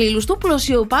στους υπαλλήλους του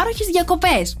πλουσιοπάροχες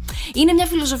διακοπές. Είναι μια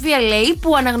φιλοσοφία, λέει,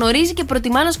 που αναγνωρίζει και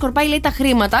προτιμά να σκορπάει, λέει, τα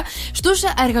χρήματα στους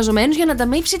εργαζομένους για να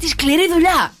ανταμείψει τη σκληρή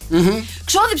δουλειά.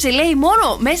 Ξόδεψε, λέει,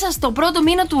 μόνο μέσα στο πρώτο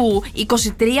μήνα του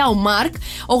 23 ο Μάρκ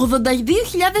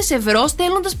 82.000 ευρώ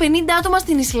στέλνοντας 50 άτομα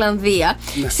στην Ισλανδία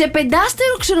σε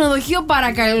 5-στερο ξενοδοχείο,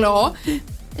 παρακαλώ.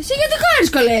 Εσύ γιατί κάνεις,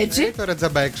 καλέ, έτσι? Τώρα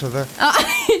τζαμπά έξοδα.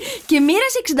 Και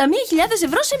μοίρασε 61.000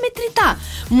 ευρώ σε μετρητά.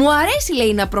 Μου αρέσει,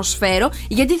 λέει, να προσφέρω,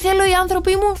 γιατί θέλω οι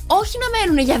άνθρωποι μου όχι να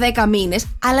μένουν για 10 μήνες,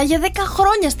 αλλά για 10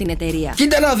 χρόνια στην εταιρεία.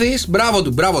 Κοίτα να δεις, μπράβο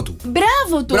του, μπράβο του.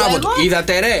 Μπράβο του, μπράβο του.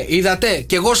 Είδατε, ρε, είδατε.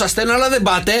 Κι εγώ σας στέλνω, αλλά δεν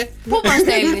πάτε. Πού μας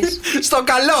στέλνεις? Στο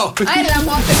καλό. Έλα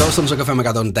μου. Εδώ στον Σοκ FM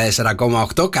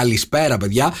 104,8. Καλησπέρα,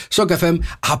 παιδιά. Σοκ FM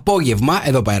απόγευμα.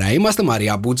 Εδώ πέρα είμαστε.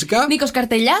 Μαρία Μπούτσικα. Νίκος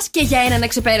Καρτελιάς. Και για έναν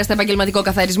αξεπέραστο επαγγελματικό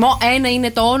καθαρισμό, ένα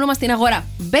είναι το όνομα στην αγορά.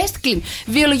 Best Clean.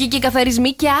 Βιολογική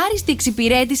καθαρισμοί και άριστη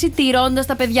εξυπηρέτηση, τηρώντας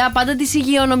τα παιδιά πάντα τις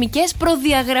υγειονομικές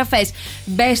προδιαγραφές.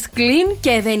 Best Clean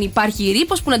και δεν υπάρχει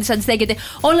ρήπος που να τις αντιστέκεται.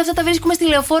 Όλα αυτά τα βρίσκουμε στη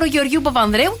Λεωφόρο Γεωργίου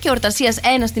Παπανδρέου και Ορτασίας 1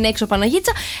 στην έξω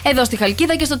Παναγίτσα, εδώ στη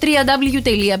Χαλκίδα και στο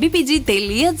www.bbg.gr.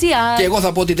 Και εγώ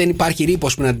θα πω ότι δεν υπάρχει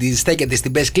ρήπος που να αντιστέκεται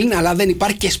στην Best Clean, αλλά δεν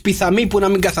υπάρχει και σπιθαμή που να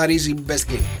μην καθαρίζει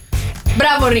Best Clean.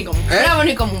 Μπράβο, Νίκο μου. Μπράβο,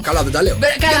 Νίκο μου. Καλά, δεν τα λέω.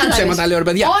 Γιατί ψέματα λέω, ρε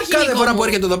παιδιά. Κάθε φορά που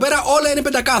έρχεται εδώ πέρα όλα είναι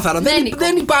πεντακάθαρα.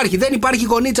 Δεν υπάρχει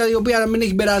γονίτσα η οποία να μην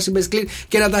έχει περάσει μπεσκλίν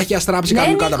και να τα έχει αστράψει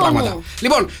κανονικά τα πράγματα.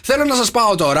 Λοιπόν, θέλω να σας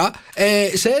πάω τώρα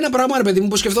σε ένα πράγμα, ρε παιδί μου,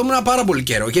 που σκεφτόμουν πάρα πολύ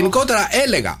καιρό. Γενικότερα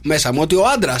έλεγα μέσα μου ότι ο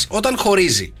άντρας όταν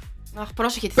χωρίζει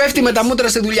πέφτει με τα μούτρα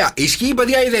στη δουλειά. Ισχύει,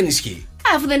 παιδιά, ή δεν ισχύει?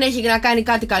 Αφού δεν έχει να κάνει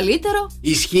κάτι καλύτερο.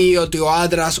 Ισχύει ότι ο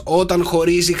άντρας όταν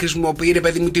χωρίζει χρησιμοποιεί, ρε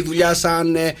παιδί μου, τη δουλειά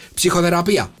σαν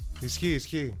ψυχοθεραπεία?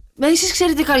 Ισχύει. Εσείς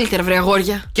ξέρετε καλύτερα, βρε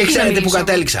αγόρια. Και ξέρετε που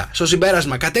κατέληξα στο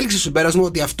συμπέρασμα. Κατέληξα στο συμπέρασμα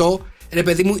ότι αυτό, ρε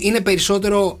παιδί μου, είναι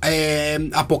περισσότερο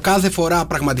από κάθε φορά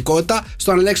πραγματικότητα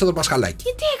στον Αλέξανδρο Πασχαλάκη.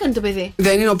 Και τι έκανε το παιδί?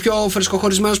 Δεν είναι ο πιο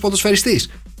φρεσκοχωρισμένος ποδοσφαιριστής?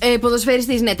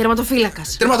 Ποδοσφαιριστής, ναι,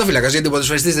 τερματοφύλακας. Τερματοφύλακας, γιατί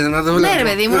ποδοσφαιριστής δεν είναι τερματοφύλακας. Ναι,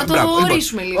 ρε παιδί μου, να το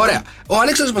ορίσουμε λίγο. Ωραία. Ο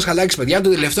Αλέξανδρος Πασχαλάκης, παιδιά,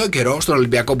 τον τελευταίο καιρό, στον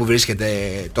Ολυμπιακό που βρίσκεται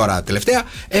τώρα τελευταία,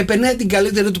 περνάει την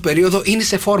καλύτερη του περίοδο, είναι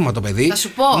σε φόρμα το παιδί. Θα σου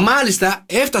πω. Μάλιστα,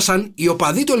 έφτασαν οι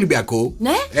οπαδοί του Ολυμπιακού,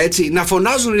 ναι, έτσι, να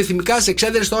φωνάζουν ρυθμικά σε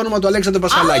εξέδρες το όνομα του Αλέξανδρου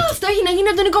Πασχαλάκη. Αυτό έχει να γίνει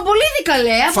από τον Νικοπολίδη,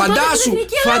 καλέ.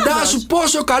 Φαντάσου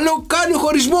πόσο καλό κάνει ο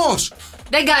χωρισμός.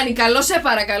 Δεν κάνει καλό, σε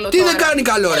παρακαλώ. Τι τώρα δεν κάνει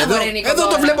καλό, ρε? Εδώ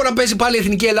το βλέπω να παίζει πάλι η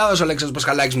Εθνική Ελλάδα ο Αλέξανδρος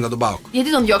Πασχαλάκης μετά τον ΠΑΟΚ.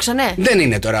 Γιατί τον διώξανε? Δεν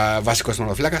είναι τώρα βασικός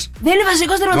τερματοφύλακας. Δεν είναι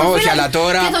βασικός τερματοφύλακας. Όχι, αλλά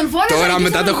τώρα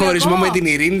μετά το χωρισμό με την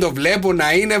Ειρήνη το βλέπω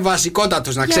να είναι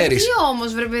βασικότατος, να ξέρεις. Γιατί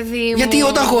όμως, βρε παιδί μου? Γιατί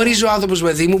όταν χωρίζει ο άνθρωπος,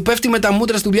 παιδί μου, πέφτει με τα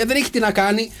μούτρα στη δουλειά, δεν έχει τι να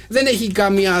κάνει, δεν έχει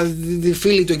καμία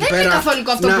φίλη του εκεί πέρα. Δεν είναι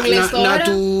καθολικό αυτό που λες τώρα.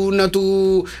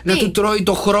 Να του τρώει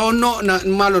το χρόνο.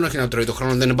 Μάλλον όχι να τρώει το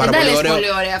χρόνο, δεν είναι πάρα πολύ ωραίο.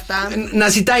 Να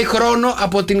ζητάει χρόνο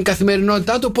από την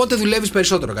καθημερινότητά του, οπότε δουλεύεις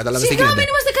περισσότερο. Καταλάβεις τι γίνεται? Σιγά, μην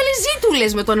είμαστε καλοί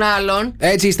ζήτουλες με τον άλλον.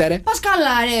 Έτσι είστε, ρε. Πας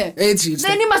καλά, ρε. Έτσι είστε.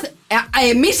 Δεν είμαστε.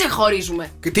 Εμείς σε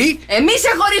χωρίζουμε. Τι? Εμείς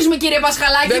σε χωρίζουμε, κύριε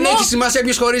Πασχαλάκη. Δεν έχει σημασία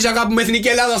ποιος χωρίζει, αγάπη με Εθνική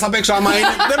Ελλάδα θα παίξω άμα είναι.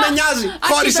 Δεν με νοιάζει.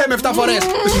 Χώρισε με 7 φορές.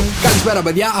 Καλησπέρα,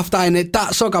 παιδιά. Αυτά είναι τα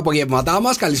σοκ απογεύματά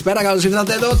μας. Καλησπέρα, καλώς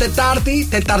ήρθατε εδώ.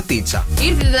 Τεταρτίτσα.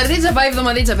 Ήρθε η Τεταρτίτσα, πάει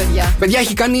εβδομαδίτσα, παιδιά. Παιδιά,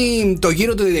 έχει κάνει το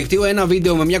γύρο του διαδικτύου ένα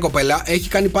βίντεο με μια κοπέλα. Έχει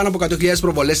κάνει πάνω από 100.000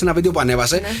 προβολές. Ένα βίντεο που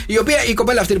ανέβασε. Ναι. Η οποία η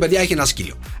κοπέλα αυτή, παιδιά, έχει ένα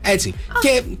σκύλο. Έτσι.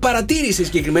 Και παρατήρησε η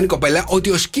συγκεκριμένη κοπέλα ότι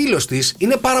ο σκύλος της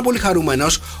είναι πάρα πολύ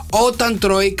χαρούμενος όταν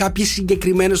τρώει κάποιες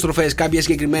συγκεκριμένες τροφές, κάποια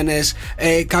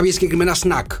συγκεκριμένα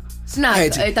σνακ.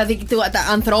 Τα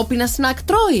ανθρώπινα σνακ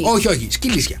τρώει? Όχι,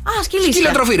 σκυλίσια. Σκυλίσια.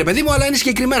 Σκυλοτροφή, ρε παιδί μου, αλλά είναι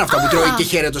συγκεκριμένα αυτά που τρώει και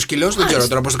χαίρεται ο σκυλός. Δεν ξέρω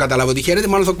τώρα πώς το καταλάβω ότι χαίρεται,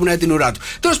 μάλλον θα κουνάει την ουρά του.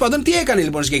 Τέλος πάντων, τι έκανε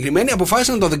λοιπόν συγκεκριμένη?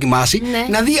 Αποφάσισε να το δοκιμάσει,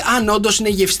 να δει αν όντως είναι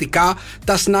γευστικά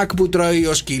τα σνακ που τρώει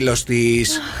ο σκύλος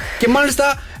της. Και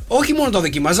μάλιστα όχι μόνο το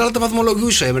δοκιμάζει, αλλά το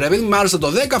βαθμολογούσε. Μάλιστα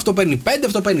το 10, αυτό παίρνει 5,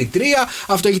 αυτό παίρνει 3,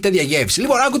 αυτό έχει τέτοια γεύση.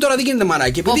 Λοιπόν, άκου τώρα τι γίνεται,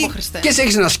 μαράκι. Επειδή και εσύ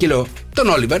έχεις ένα σκύλο, τον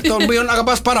Όλιβερ, τον οποίο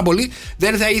αγαπάς πάρα πολύ,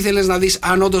 δεν θα ήθελες να δεις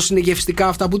αν όντως είναι γευστικά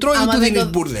αυτά που τρώει ή του δίνεις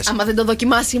μπουρδες? Άμα δεν το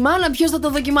δοκιμάσει η μάνα, ποιος θα το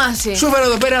δοκιμάσει? Σου φέρω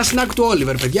εδώ πέρα ένα σνακ του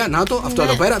Όλιβερ, παιδιά. Να το, αυτό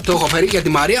εδώ πέρα, το έχω φέρει για τη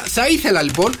Μαρία. Θα ήθελα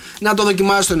λοιπόν να το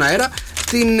δοκιμάσει στον αέρα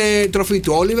την τροφή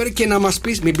του Όλιβερ και να μας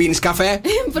πεις, μην πίνεις καφέ.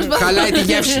 Χαλάει τη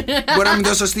γεύση. Μπορεί να μην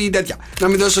δώσει σωστή τέτοια, να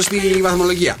μην δώσει σωστή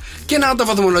βαθμολογία. Και να το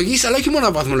βαθμολογείς, αλλά όχι μόνο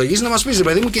να βαθμολογείς, να μας πεις, ρε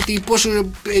παιδί μου, και πώς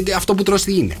αυτό που τρως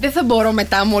τι είναι. Δεν θα μπορώ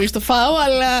μετά μόλις το φάω,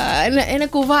 αλλά ένα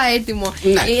κουβά έτοιμο.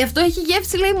 Ναι. Αυτό έχει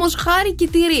γεύση, λέει, μοσχάρι και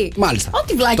τυρί. Μάλιστα.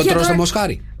 Ό,τι βλακία. Το τρως το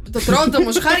μοσχάρι. Το τρώω το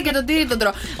μοσχάρι και το τυρί το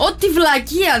τρώω. Ό,τι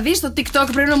βλακία δεις στο TikTok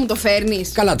πρέπει να μου το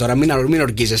φέρνεις. Καλά τώρα, μην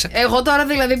ορκίζεσαι. Εγώ τώρα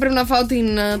δηλαδή πρέπει να φάω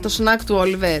το σνακ του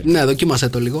Όλιβερ. Ναι, δοκίμασέ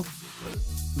το λίγο.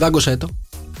 Δάγκωσέ το.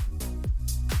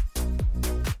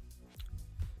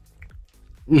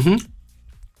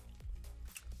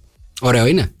 Ωραίο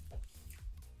είναι.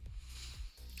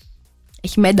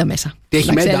 Έχει μέντα μέσα. Τι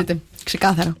έχει μέντα? Ξέρετε,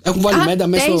 ξεκάθαρα. Έχουν βάλει μέντα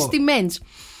μέσα. Tasty Men's.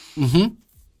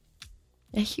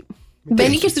 Έχει.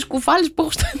 Μπαίνει και στις κουφάλες που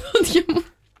έχω στα δόντια μου.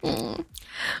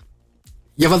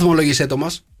 Για βαθμολογήσέ το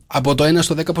μας. Από το 1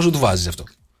 στο 10 πόσο του βάζεις αυτό?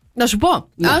 Να σου πω.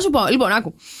 Λοιπόν,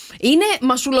 άκου. Είναι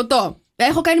μασουλωτό.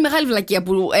 Έχω κάνει μεγάλη βλακεία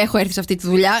που έχω έρθει σε αυτή τη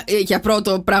δουλειά. Για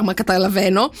πρώτο πράγμα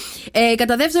καταλαβαίνω.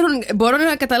 Κατά δεύτερον, μπορώ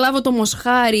να καταλάβω το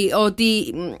μοσχάρι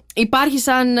ότι υπάρχει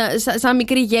σαν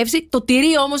μικρή γεύση. Το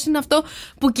τυρί όμως είναι αυτό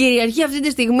που κυριαρχεί αυτή τη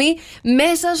στιγμή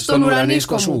μέσα στον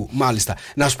ουρανίσκο σου. Μάλιστα.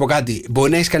 Να σου πω κάτι.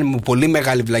 Μπορεί να έχεις κάνει πολύ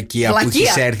μεγάλη βλακεία που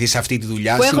έχεις έρθει σε αυτή τη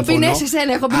δουλειά. Που έχω πει ναι σε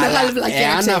σένα, έχω πει μεγάλη βλακεία.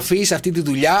 Εάν αφήσεις αυτή τη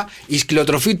δουλειά, η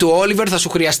σκυλοτροφή του Όλιβερ θα σου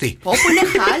χρειαστεί. Όπου είναι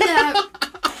χάλια.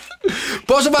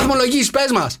 Πόσο βαθμολογείς,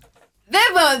 πες μας?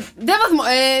 Δεν βαθμο.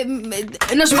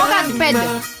 Να σου πω κάτι, 5.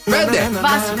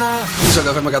 Βάση. Είσαι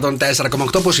καφέ με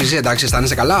 104,8. Πώς είσαι, εντάξει,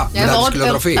 αισθάνεσαι καλά μετά τη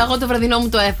σκυλοτροφή? Εγώ το βραδινό μου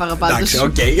το έφαγα πάντως. Εντάξει,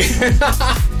 οκ.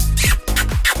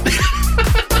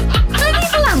 Δεν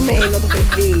είναι λαμμένο το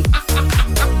παιδί.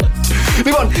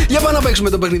 Λοιπόν, για πάμε να παίξουμε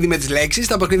το παιχνίδι με τις λέξεις.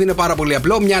 Το παιχνίδι είναι πάρα πολύ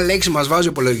απλό. Μια λέξη μας βάζει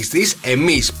ο υπολογιστής.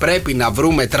 Εμείς πρέπει να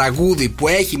βρούμε τραγούδι που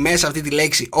έχει μέσα αυτή τη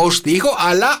λέξη ως στίχο,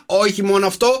 αλλά όχι μόνο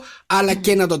αυτό, αλλά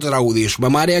και να το τραγουδήσουμε.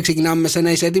 Μαρία, ξεκινάμε με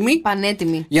σένα. Είσαι έτοιμη?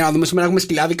 Πανέτοιμη. Για να δούμε, σήμερα έχουμε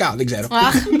σκυλάδικα. Δεν ξέρω.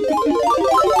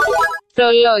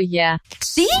 Ρολόγια.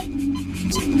 Τι?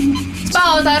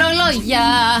 Σπάω τα ρολόγια,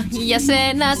 για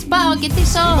σένα σπάω και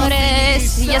τις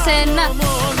ώρες, για σένα.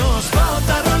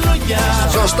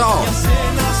 Σωστό.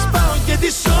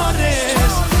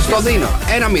 Στο δίνω,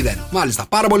 1-0. Μάλιστα,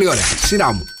 πάρα πολύ ωραία.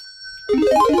 Σειρά μου.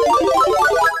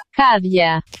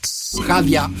 Χάδια.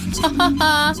 Χάδια.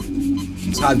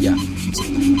 Χάδια.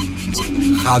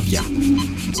 Χάδια.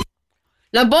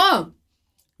 Να πω.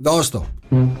 Δώσ' το.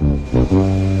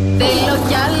 Θέλω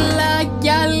κι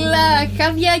άλλα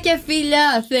χάδια και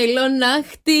φιλιά. Θέλω να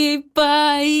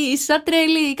χτυπάει σαν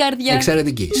τρελή καρδιά.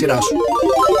 Εξαιρετική, σειρά σου.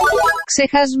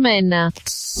 Ξεχασμένα.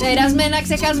 Περασμένα,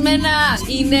 ξεχασμένα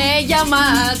είναι για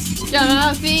μας. Κι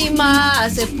αν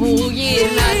θυμάσαι που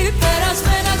γυρνάς.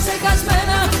 Περασμένα,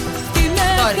 ξεχασμένα είναι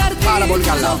χαρτί. Πάρα πολύ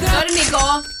καλά. Τώρα Νίκο.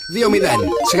 2-0,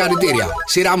 συγχαρητήρια.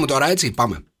 Σειρά μου τώρα, έτσι,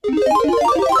 πάμε.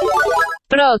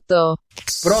 Πρώτο.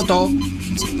 Πρώτο.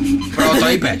 Πρώτο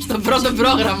είπε. Στο πρώτο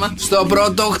πρόγραμμα. Στο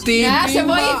πρώτο χτύπημα. Σε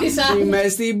βοήθησα. Είμαι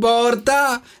στην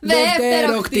πόρτα.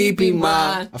 Δεύτερο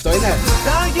χτύπημα. Αυτό είναι.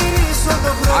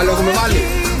 Άλλο έχουμε βάλει.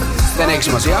 Δεν έχει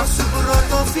σημασία.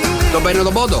 Τον παίρνω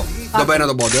τον πόντο. Τον παίρνω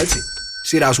τον πόντο, έτσι.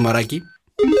 Σειρά σου, μαράκι.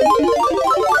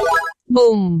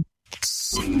 Μπουμ.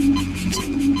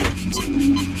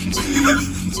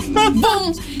 Μπουμ.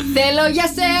 Θέλω για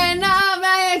σένα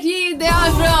να έχετε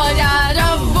ως χρόνια.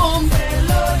 Μπουμ.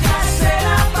 Θέλω για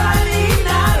σένα πάλι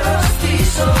να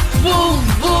αρρωστήσω. Μπουμ,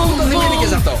 μπουμ, μπουμ. Δεν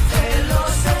νίκησες αυτό.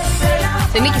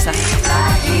 Σε νίκησα.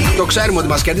 Το ξέρουμε ότι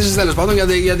μας κέρδισες, τέλος πάντων,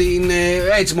 γιατί είναι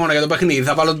έτσι μόνο για το παιχνίδι.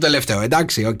 Θα βάλω το τελευταίο.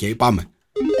 Εντάξει, οκ, πάμε.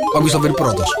 Όποιος το βρει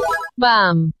πρώτος.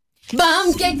 Μπαμ. Μπαμ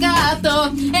και κάτω,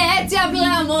 έτσι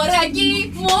απλά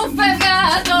μωράκι μου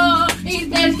φευγάτο.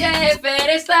 Ήρθες και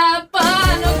έφερες τα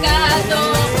πάνω κάτω.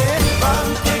 Μπαμ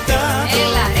και κάτω,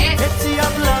 έλα ρε. Έτσι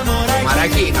απλά μωράκι.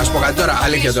 Μαράκι, να σου πω κάτι τώρα,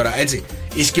 αλήθεια τώρα, έτσι.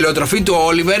 Η σκυλοτροφή του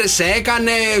Όλιβερ σε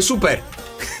έκανε σούπερ.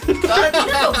 Τώρα τι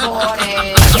θα πω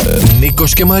ρε.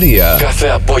 Νίκος και Μαρία. Κάθε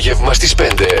απόγευμα στις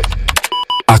 5.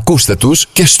 Ακούστε τους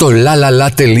και στο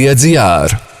lalala.gr.